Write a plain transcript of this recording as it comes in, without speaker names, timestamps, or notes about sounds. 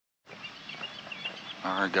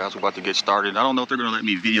Alright guys, we're about to get started. I don't know if they're gonna let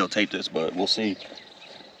me videotape this, but we'll see.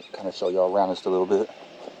 Kind of show y'all around just a little bit.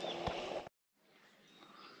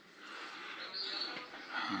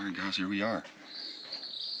 Alright guys, here we are.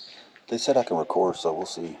 They said I can record, so we'll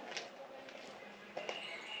see.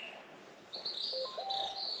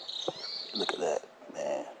 Look at that,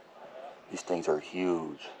 man. These things are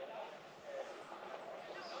huge.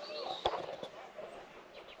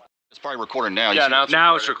 It's probably recording now. Yeah,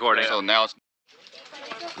 now it's recording. So now it's...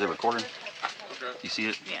 Is it recording? You see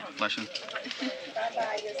it? Yeah. Flashing?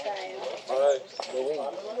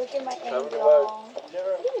 Look at my angel.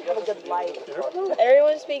 Have a good life.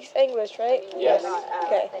 Everyone speaks English, right? Yes.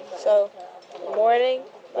 Okay, so, morning.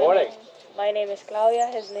 Morning. My name is Claudia.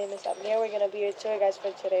 His name is Amir. We're going to be your tour guides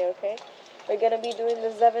for today, okay? We're going to be doing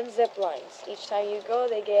the 7 zip lines. Each time you go,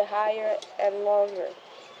 they get higher and longer.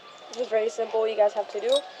 It's very simple. What you guys have to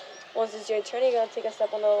do. Once it's your turn, you're going to take a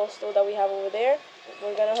step on the little stool that we have over there.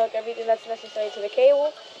 We're going to hook everything that's necessary to the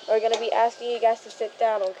cable. We're going to be asking you guys to sit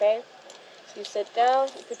down, okay? So you sit down,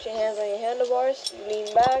 you put your hands on your handlebars, you lean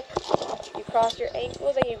back, you cross your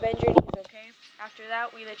ankles, and you bend your knees, okay? After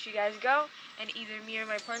that, we let you guys go, and either me or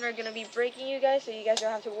my partner are going to be braking you guys, so you guys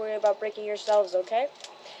don't have to worry about braking yourselves, okay?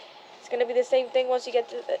 It's going to be the same thing once you get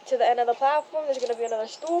to the end of the platform. There's going to be another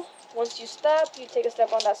stool. Once you stop, you take a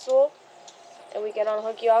step on that stool, and we can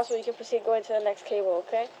unhook you off so you can proceed going to the next cable,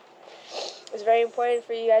 okay? It's very important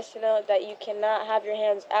for you guys to know that you cannot have your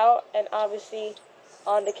hands out and obviously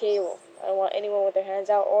on the cable. I don't want anyone with their hands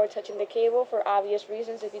out or touching the cable for obvious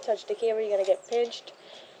reasons. If you touch the cable, you're going to get pinched,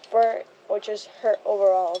 burnt, or just hurt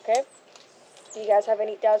overall, okay? Do you guys have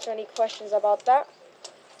any doubts or any questions about that?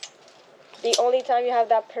 The only time you have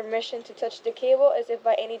that permission to touch the cable is if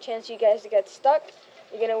by any chance you guys get stuck.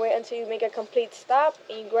 You're going to wait until you make a complete stop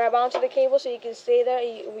and you grab onto the cable so you can stay there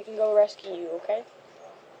and we can go rescue you, okay?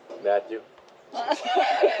 Matthew.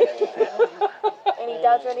 Any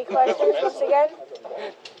doubts or any questions once again?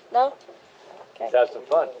 No? Okay. Let's have some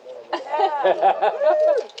fun.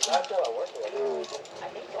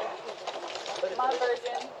 Come on,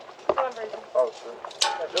 Virgin. Come on, Virgin. Oh, sure.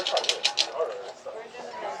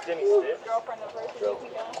 Skinny stick. Girlfriend of Virgin, you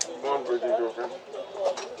can go. Come on, Virgin girlfriend.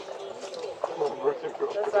 Come on, Virgin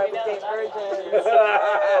girlfriend. That's why we say virgins. We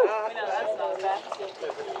know that's not bad.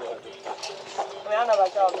 I mean, I don't know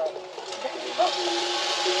about y'all, but...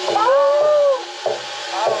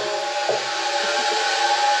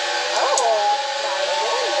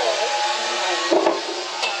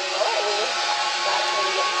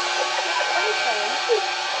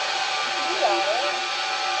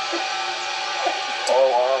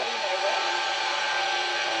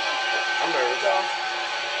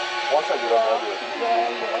 Once I get on that,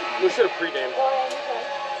 we should have pre-named.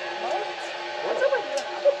 What's up with you?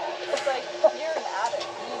 It's like you're an addict.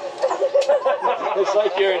 It's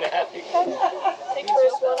like you're an addict. Take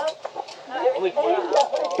first one up. Only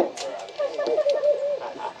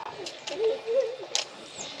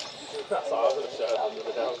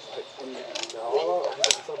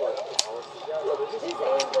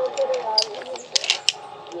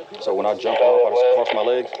So when I jump off, I just cross my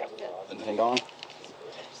legs and hang on.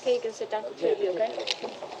 Okay, you can sit down completely, okay?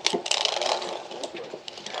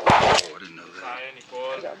 Oh, I didn't know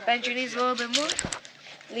that. Bend your knees a little bit more.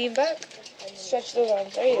 Lean back. Stretch those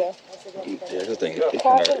arms. There you go. Yeah, this thing,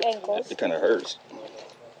 Cross your ankles. it kind of hurts.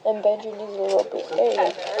 And bend your knees a little bit. There you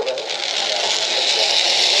go.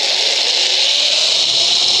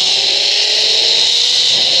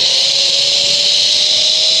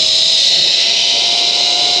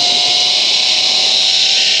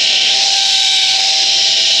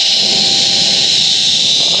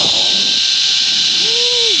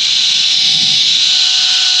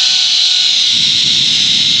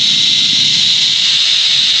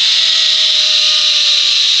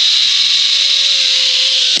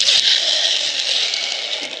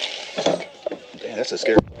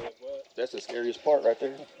 That's the scariest part right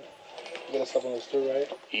there. You gotta step on this too, right?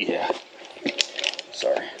 Yeah.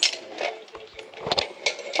 Sorry.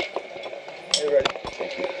 You ready?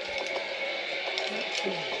 Thank you.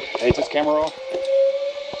 Hey, is this camera off?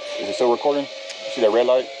 Is it still recording? You see that red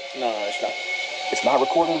light? No, it's not. It's not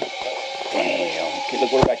recording? Damn. Okay,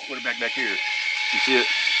 look, put it back here. You see it?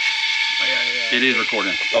 Oh, yeah. It is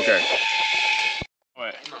recording. Okay.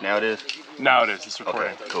 Wait. Now it is? Now it is. It's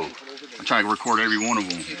recording. Okay, cool. I'm trying to record every one of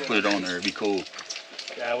them. Put it on there. It'd be cool.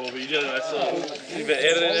 Yeah, well, we did it. You've been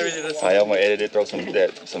editing everything. I'm gonna edit it. Throw some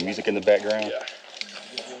music in the background. Yeah.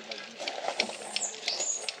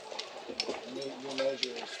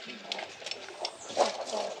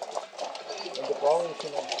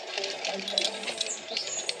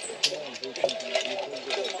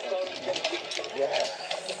 Yeah.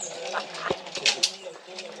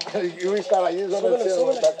 You restart like this, I'm going to sit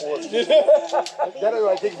on backwards. That is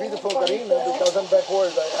why I take video from Karina because I'm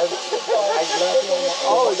backwards. I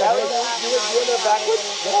oh, is that what you were doing it backwards?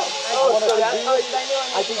 Yeah. Oh, so that's how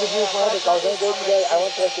I take the view from her because I go today. I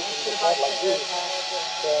want to take the front like this.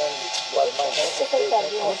 And like my hand.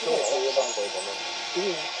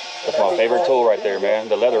 That's my favorite tool right there,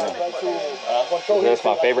 man. The leather one. That's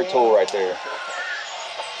my favorite tool right there.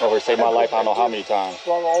 Over saved my life I don't know how many times.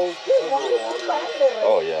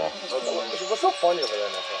 Oh yeah. What's so funny over there?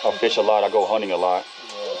 I fish a lot. I go hunting a lot.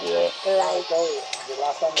 Yeah.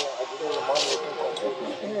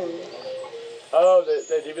 Oh,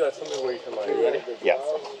 they give you like something where you can like. Ready? Yeah.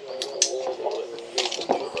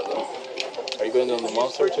 Are you going down the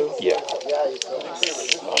monster too? Yeah. I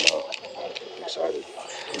know. I'm excited.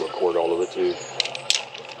 I'll record all of it too.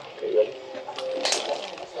 Okay, you ready?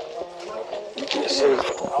 Yes, sir. I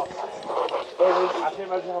can't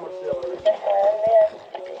imagine how much feel.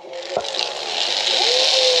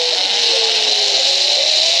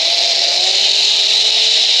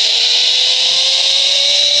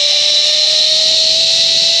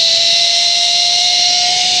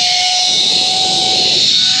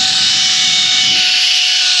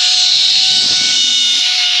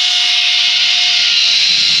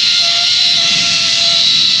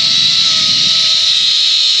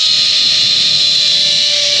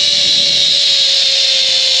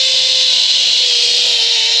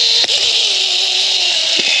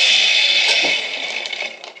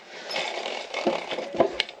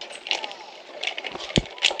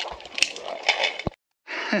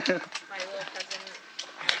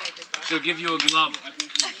 They'll give you a glove.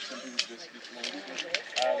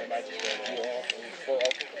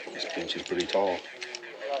 This bench is pretty tall.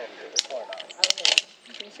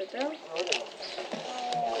 Can you sit down?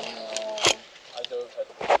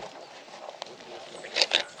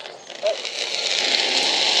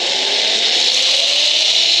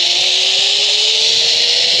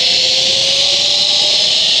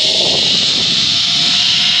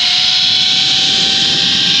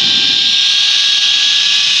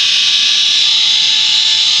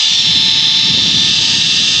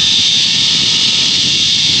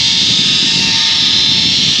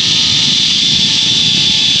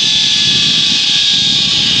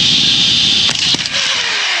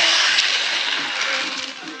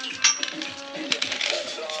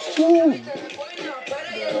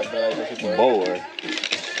 Boy.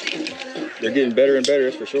 They're getting better and better,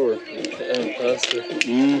 that's for sure.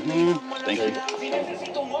 Mm-hmm. Thank you.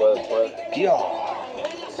 Yeah.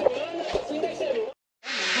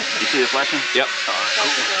 You see it flashing? Yep.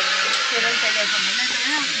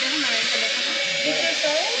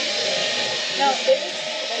 No, baby.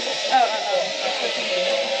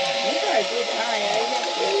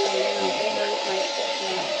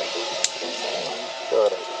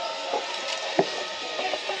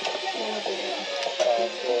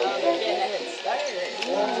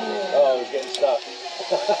 Oh, it's getting stuck.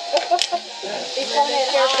 He's coming in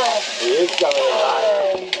hot. He is coming in hot.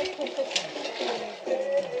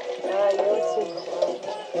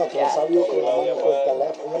 No, que salió con la mano con el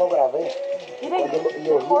teléfono, yo lo grabé. You might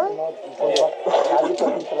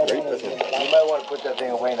want to put that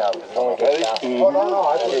thing away now because it's only getting down. Oh, no,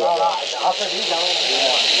 I'll put these down.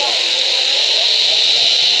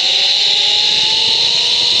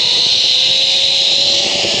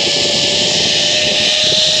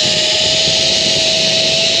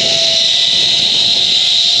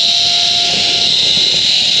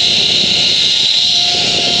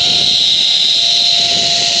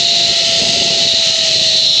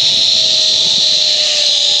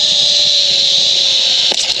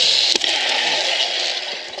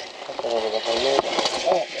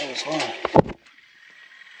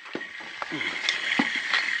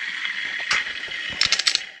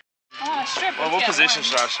 Well, what position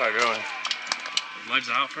should I start going? Legs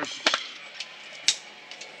out first.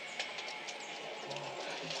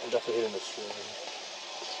 I'm definitely hitting the stream.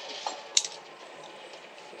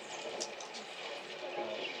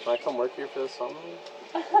 Can I come work here for this summer?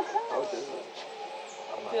 I would do it.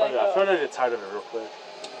 I feel like I get tired of it real quick.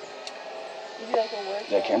 Would you like to work?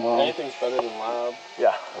 That camera on? Anything's better than lab.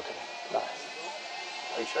 Yeah. Okay. Nice.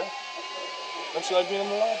 Are you sure? Don't you like being in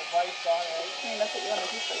the lab? I mean, that's what you want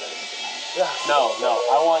to do for a living. Yeah. No.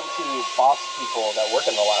 I want to boss people that work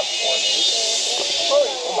in the lab for me.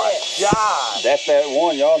 Oh my god! That's that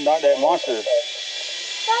one, y'all. Not that monster. That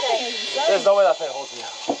thing is insane. There's no way that thing holds me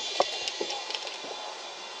out.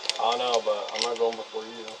 I don't know, but I'm not going before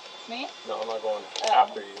you. Me? No, I'm not going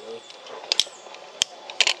after you.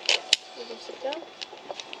 You can sit down.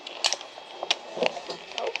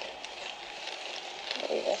 Oh.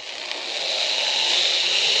 There you go.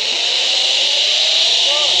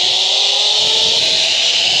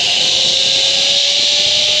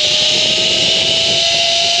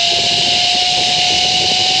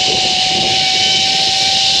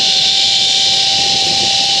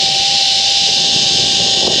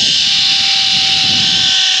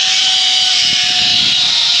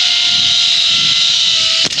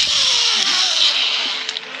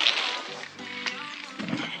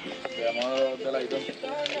 Oh,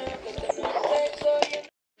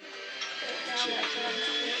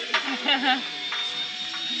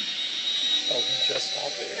 we just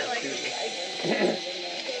got there too.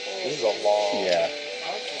 This is a long. Yeah.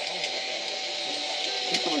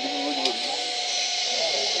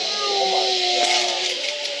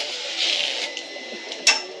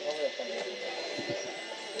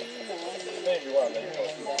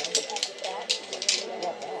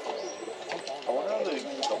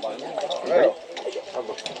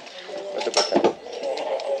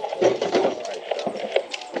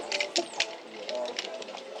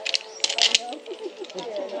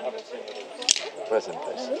 Present,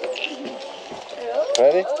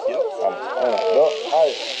 Ready? Yep.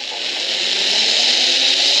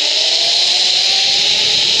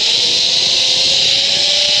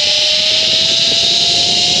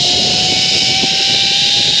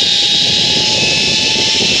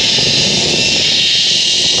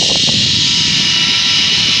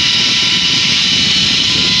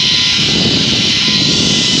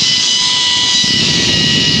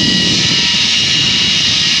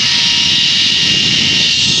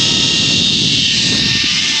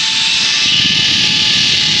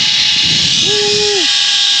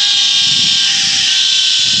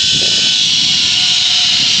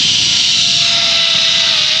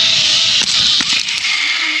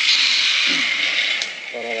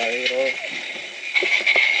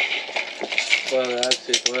 1,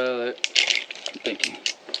 2, 3. Thank you.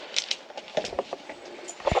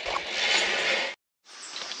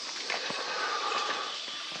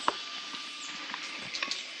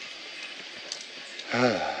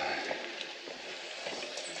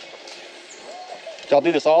 Y'all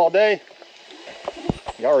do this all day?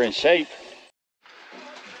 Y'all are in shape.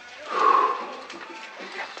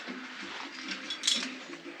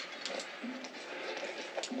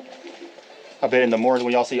 I bet in the morning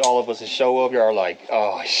when y'all see all of us show up, y'all are like,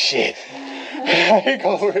 oh shit.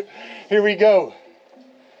 Here we go.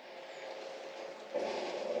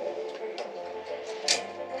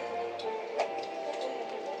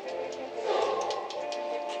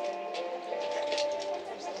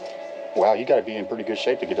 Wow, you gotta be in pretty good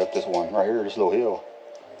shape to get up this one right here, this little hill.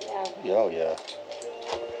 Yeah. Oh yeah.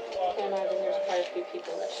 I can imagine there's quite a few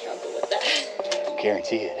people that struggle with that.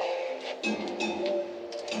 Guarantee it.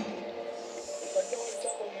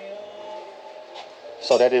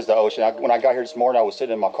 So that is the ocean. When I got here this morning, I was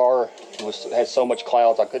sitting in my car. It had so much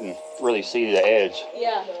clouds I couldn't really see the edge.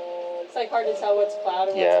 Yeah. It's like hard to tell what's cloud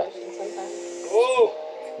and Yeah. what's ocean sometimes. Whoa!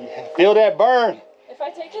 Yeah. Feel that burn. If I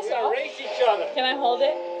take this off, Race each other. can I hold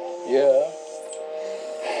it? Yeah.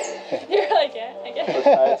 You're like, yeah, I guess.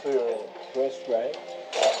 Tie to your wrist, right?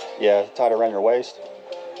 Yeah, tied around your waist.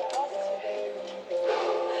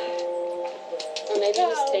 Or maybe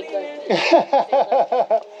just take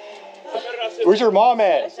the... Where's your mom I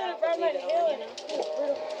at? should have brought my inhaler.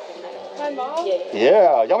 My mom? Yeah.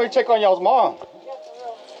 Yeah, y'all want me to check on y'all's mom?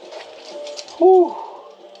 Whew.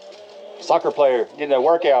 Soccer player, getting a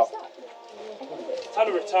workout. Time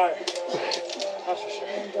to retire. That's for sure.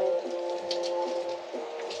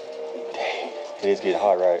 It is getting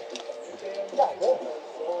hot, right?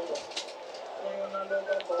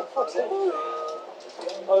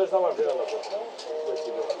 Oh, there's not my video.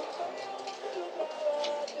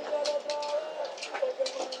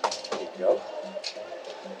 There you go.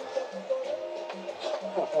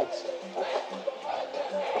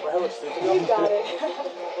 You got it.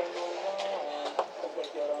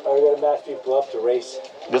 Oh, we gotta match people up to race.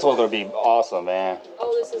 This one's gonna be awesome, man.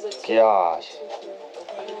 Oh, this is a two. Gosh.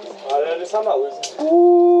 This I'm not losing.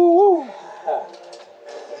 Ooh.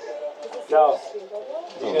 No.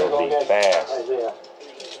 This one's gonna be fast. Isaiah.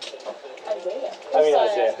 Isaiah. I mean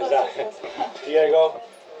Isaiah. You gotta go.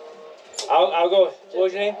 I'll go. What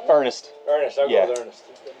was your name? Ernest. Ernest. I'll Yeah. go with Ernest.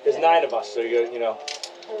 There's 9 of us, so you know.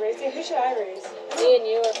 Racing? Who should I race? Me and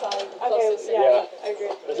you are probably the closest. Okay, Yeah. I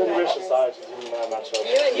agree. There's a race aside. I'm not sure.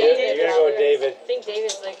 You and You're David. gonna go with David. I think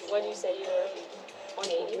David's like, what did you say? You were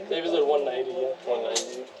 180? David's at 190. Yeah.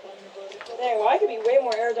 190. Dang, well, I could be way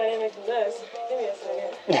more aerodynamic than this. Give me a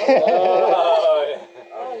second. Oh, yeah.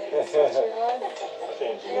 Oh, I got the sweatshirt on.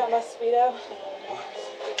 I got my Speedo.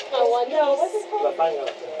 My one No, what's piece. it called?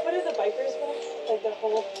 What are the bikers for? Like the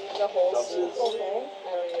whole thing? The whole suit. Whole thing?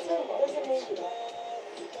 I don't even know. There's a name for that.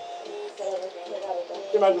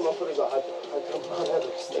 Imagine my foot is a high.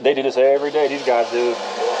 They do this every day. These guys do.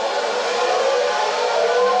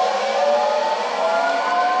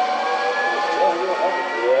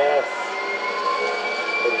 Yes.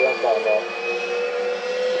 That's what I'm talking about.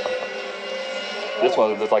 This one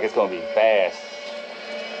looks like it's gonna be fast.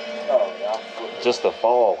 Oh, yeah. Just the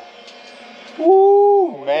fall.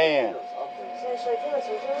 Woo, man.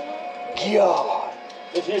 God.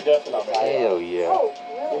 It's here definitely. Hell yeah. Oh,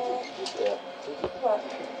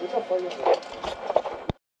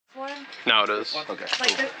 No, it is. Okay.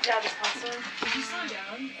 Like, yeah, this pasta one. Did you slow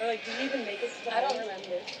down? Or, like, did you even make it to the I don't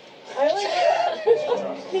remember.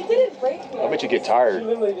 He didn't break me. I bet you get tired.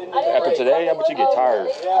 After today, I bet you get tired.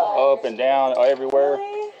 Up and down, everywhere.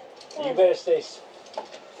 You better stay flat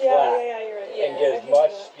Yeah, you're right. and get as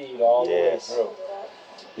much speed all the way through.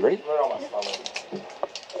 You ready? Right on my stomach.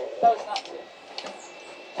 That was not too.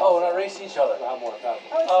 Oh, we're not racing each other.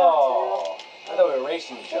 Oh, I thought we were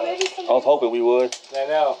racing each other. I was hoping we would. I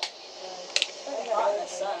know. Hot in the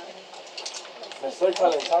sun. Me estoy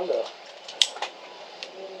calentando.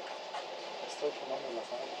 Estoy tomando la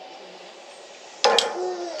sal.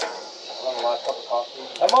 Want a last cup of coffee?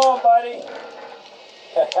 Come on, buddy.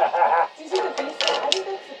 Do you see the beast? I think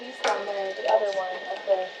that's the beast on there, the other one up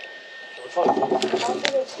there. Which one? I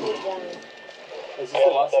think it's the one. Is this the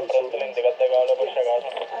last one?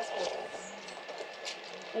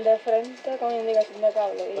 De frente con indicación de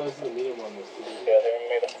cable. This is the medium one.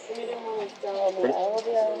 The medium one is down on the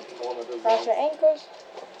elbow. Cross your ankles.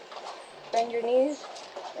 Bend your knees.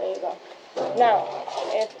 There you go. Now,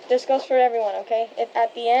 if this goes for everyone, okay? If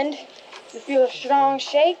at the end you feel a strong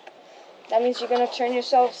shake, that means you're gonna turn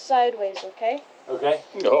yourself sideways, okay? Okay.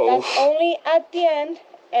 That's only at the end,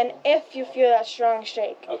 and if you feel that strong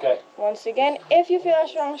shake. Okay. Once again, if you feel that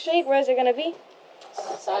strong shake, where is it gonna be?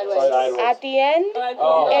 Sideways. At the end,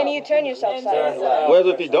 and you turn yourself sideways. What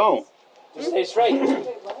if you don't? Just stay straight.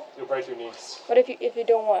 You'll break your knees. But if you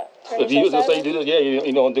don't what? Turn If you yourself just say you do this, yeah,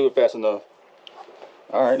 you don't do it fast enough.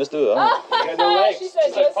 All right, let's do it. You got no legs. She said,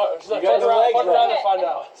 You got no legs. fuck around and find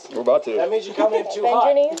out. We're about to. That means you come in too Bend your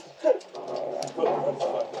hot. knees.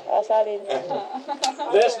 That's how it is.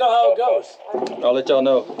 Let us know how it goes. I'll let y'all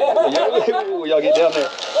know when y'all get down there.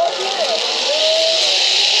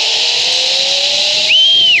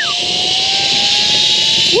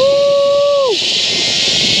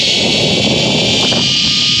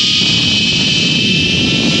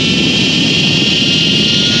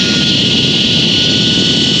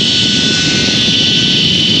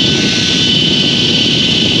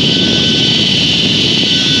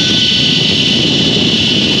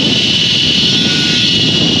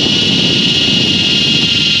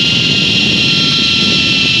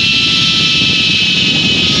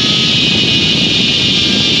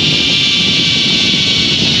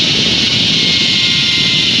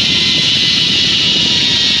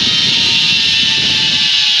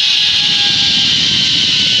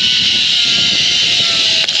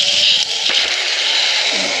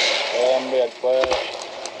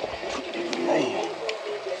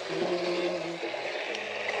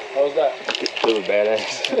 How was that? It was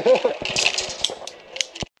badass.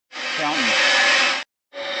 Counting.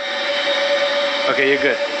 Okay, you're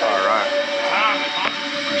good. All right.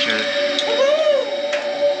 Appreciate it.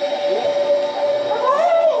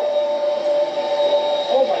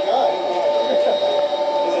 Oh my God.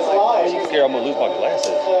 This is live. I'm scared I'm gonna lose my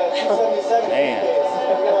glasses. Man.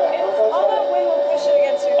 All that wind will push it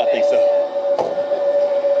against your I think so.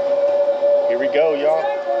 Here we go,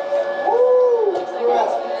 y'all.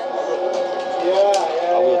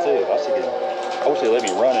 I will too. I wish they let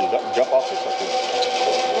me run and jump off or something.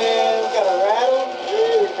 Man, we got a rattle.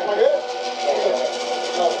 Am I good?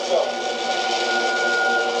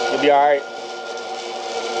 You'll be all right.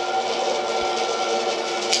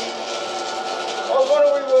 I was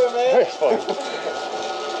wondering where you were, man. It's funny.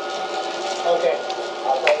 Okay.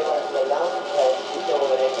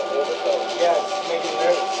 Yeah, it's making me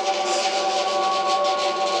nervous.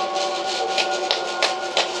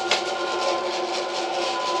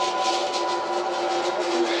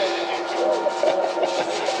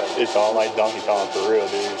 It's all like Donkey Kong for real,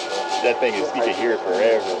 dude. That thing is, you can hear it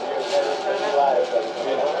forever.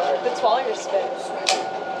 The taller your spins.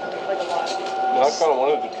 Like a lot. No, I kind of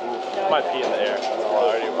wanted to do my pee in the air. I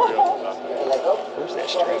already worried about that. Where's that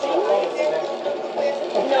strap?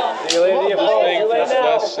 No. See you later. This thing feels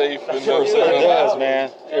less safe than It really does,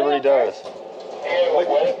 man. It really does. You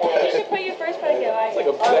should put your first bike in. Like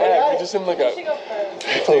a bag. We just in like a You should go first.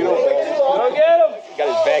 potato bag. Go get him. Got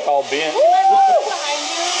his back all bent. Behind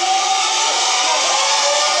you.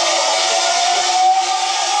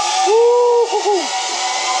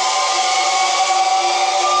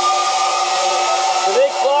 Do they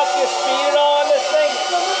clock your speed on this thing?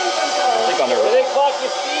 I think on Do there. they clock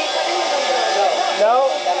your speed? No?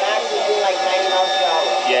 The max would be like 90 miles per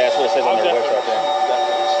hour. Yeah, that's what it says on their website there.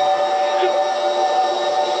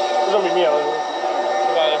 It's gonna be me. I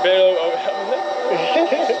barely.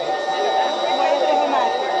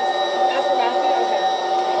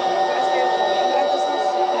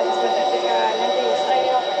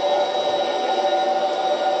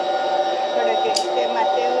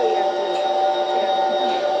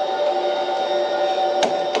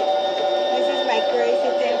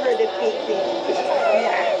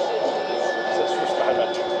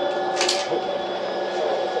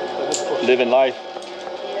 living life.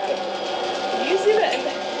 Yeah. Do you see that in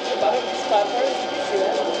the bottom of this platform? Did you see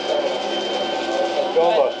that?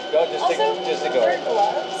 Go look. Go just Also, to go. their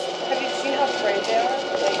gloves. Have you seen how frayed they are?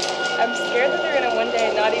 Like, I'm scared that they're gonna one day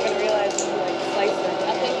not even realize and like slice them.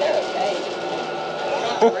 I think they're okay. I'm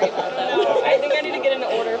not worried about that. No, I think I need to get an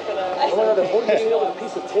order for them. Oh my god, they're holding it with a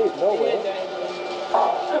piece of tape. No way.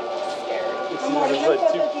 I'm scared. There's like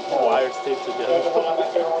two wires taped together.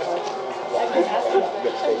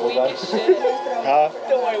 Weak as shit. Huh?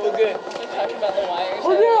 Don't worry, we're good. We're talking about the wires.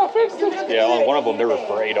 Oh yeah, I fixed it. Yeah, on one of them, they were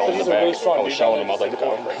frayed on the back. I was showing them. I was like,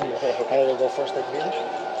 How do they go first? Take video?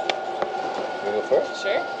 You go first?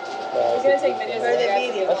 Sure. He's gonna take videos.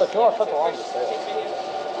 That's a QR cut the line to say.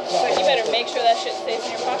 But you better make sure that shit stays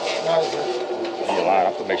in your pocket. you're lying. I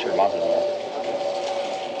have to make sure mine's in there.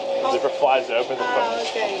 Zipper flies open.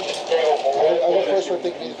 Okay. I'll go first for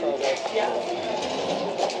taking these from guys. Yeah.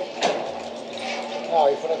 Now,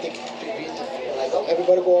 if you want to take videos,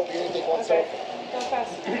 everybody go up here and take one selfie. Go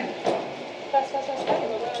fast. Fast.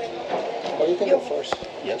 Oh, you can go first.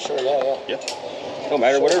 Yeah. Sure, yeah. Yeah. Don't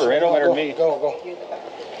matter, whatever, man. Don't matter to me. Go.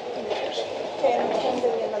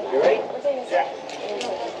 You ready? Yeah.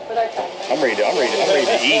 With our time. I'm ready to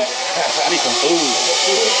eat. I need some food.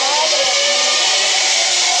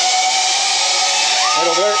 Right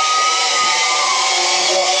over there.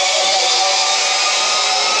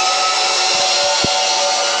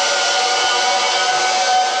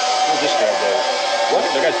 Where's this grab though? What?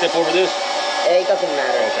 Do I gotta step over this? It doesn't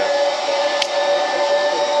matter. Okay.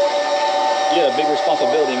 Yeah, big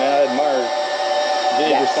responsibility, man. I admire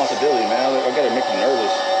big responsibility, man. I gotta make them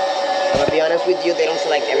nervous. I'm gonna be honest with you, they don't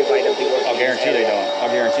select everybody to be working. I'll guarantee they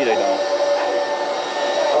don't.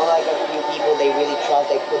 Or like a few people they really trust,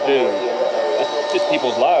 they put them Dude, over here. it's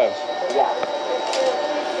people's lives. Yeah.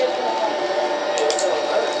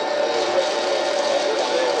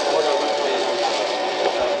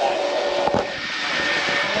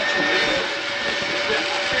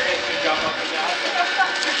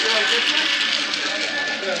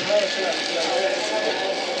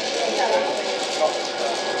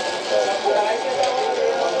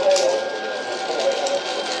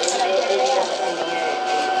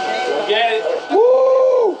 Get it.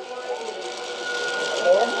 Woo!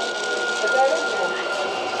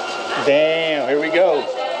 Damn, here we go.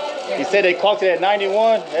 He said they clocked it at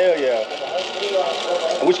 91. Hell yeah.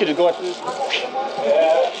 I wish you could go after this.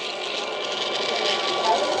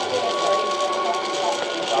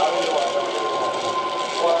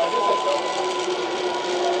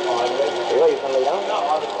 Here you go, you can lay down.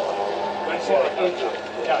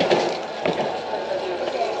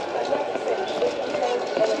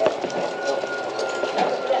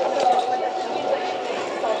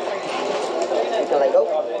 You can let go.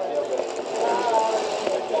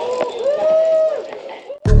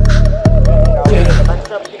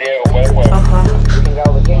 You can go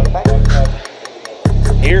over here in the back.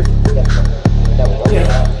 Here? Yes, sir. There we go.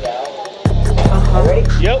 You ready?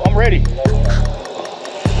 Yep, I'm ready.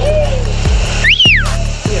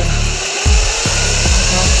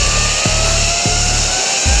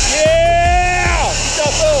 Yeah!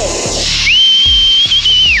 Stop up!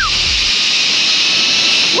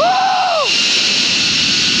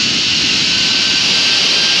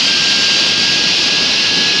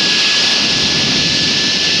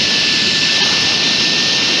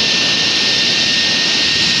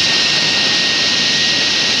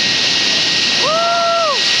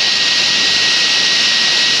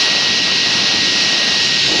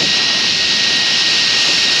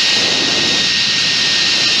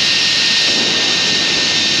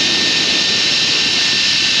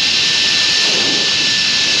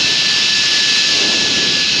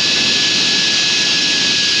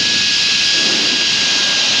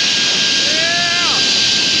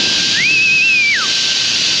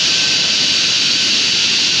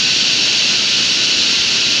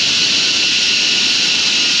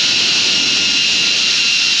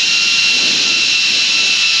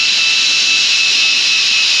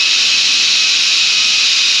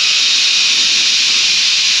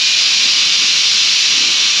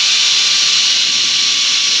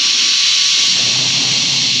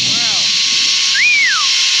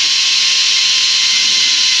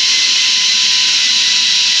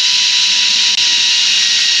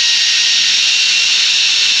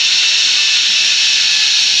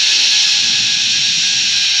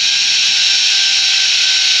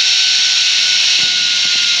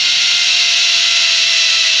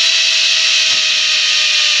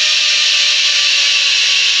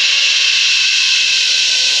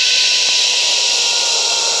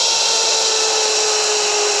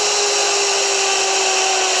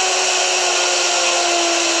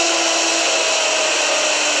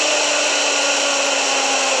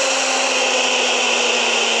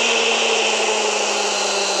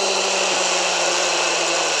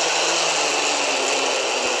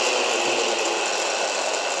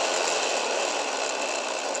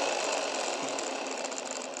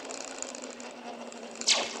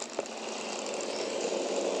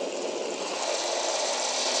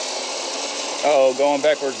 Uh-oh, going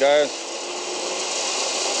backwards, guys.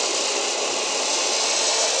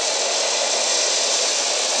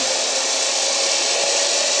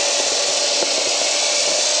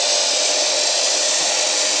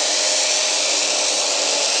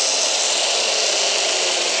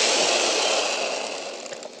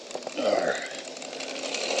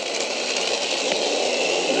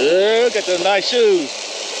 Look at those nice shoes.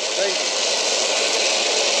 Thank you.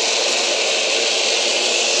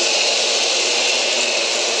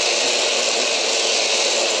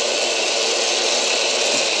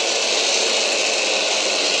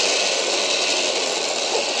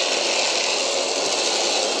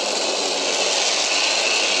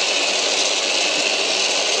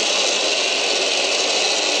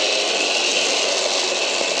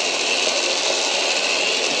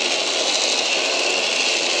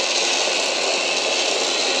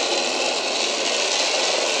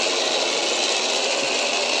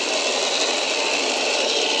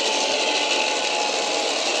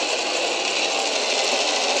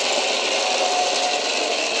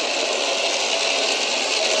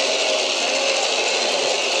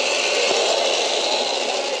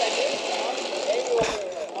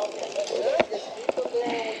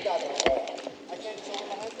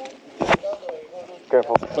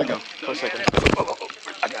 Careful. Let go. For a second.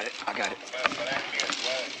 I got it. I got it.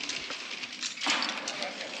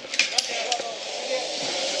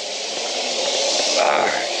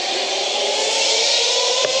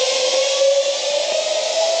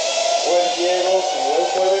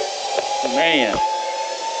 Man,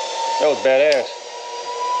 that was badass.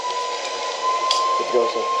 Good to go,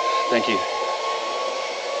 sir. Thank you.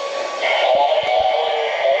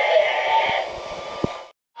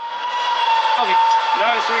 Okay,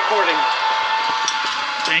 now it's recording.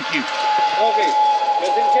 Thank you. Okay,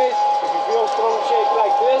 just in case, if you feel strong shake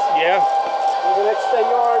like this, Yeah. you're gonna extend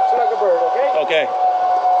your arms like a bird, okay? Okay.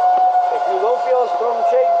 If you don't feel a strong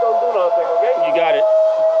shake, don't do nothing, okay? You got it.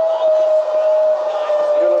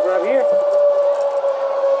 You're gonna grab here.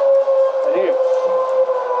 And here.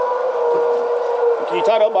 Can you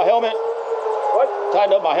tighten up my helmet? What?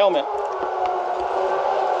 Tighten up my helmet.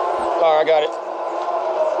 All right, I got it.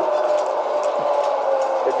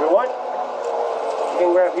 If you want, you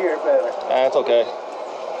can grab here better. That's okay.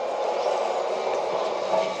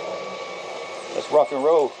 Let's rock and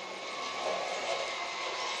roll.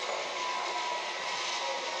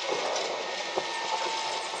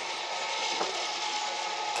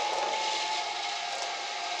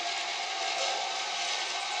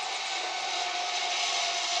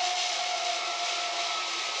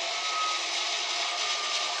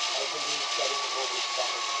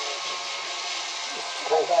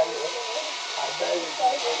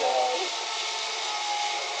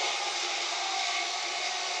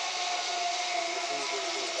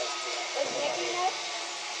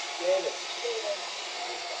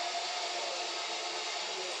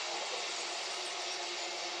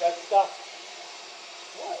 That stops.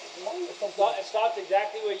 What? It stops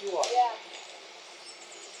exactly where you are. Yeah.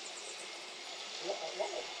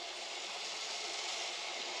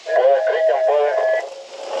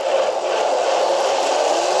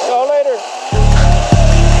 See y'all later.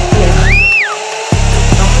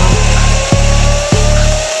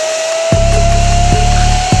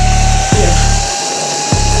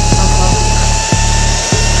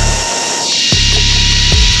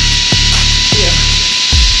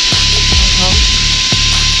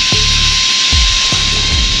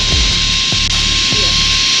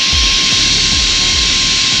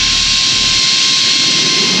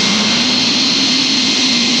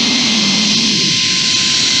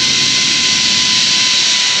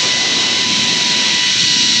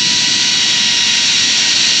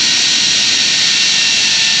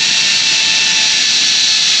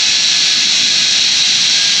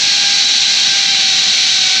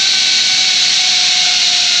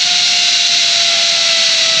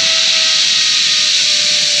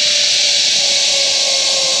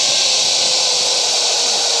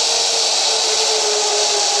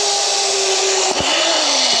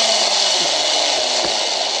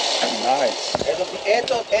 Nice.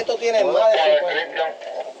 Esto tiene más de 50.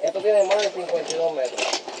 Esto tiene más de 52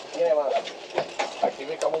 metros. Tiene más. Aquí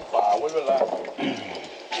me cabe un power, ¿verdad?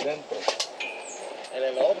 Y dentro. En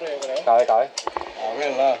el otro, yo creo. Cabe, cabe. A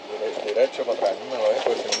ver, derecho para atrás, no me lo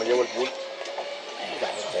porque si no me llevo el bulto.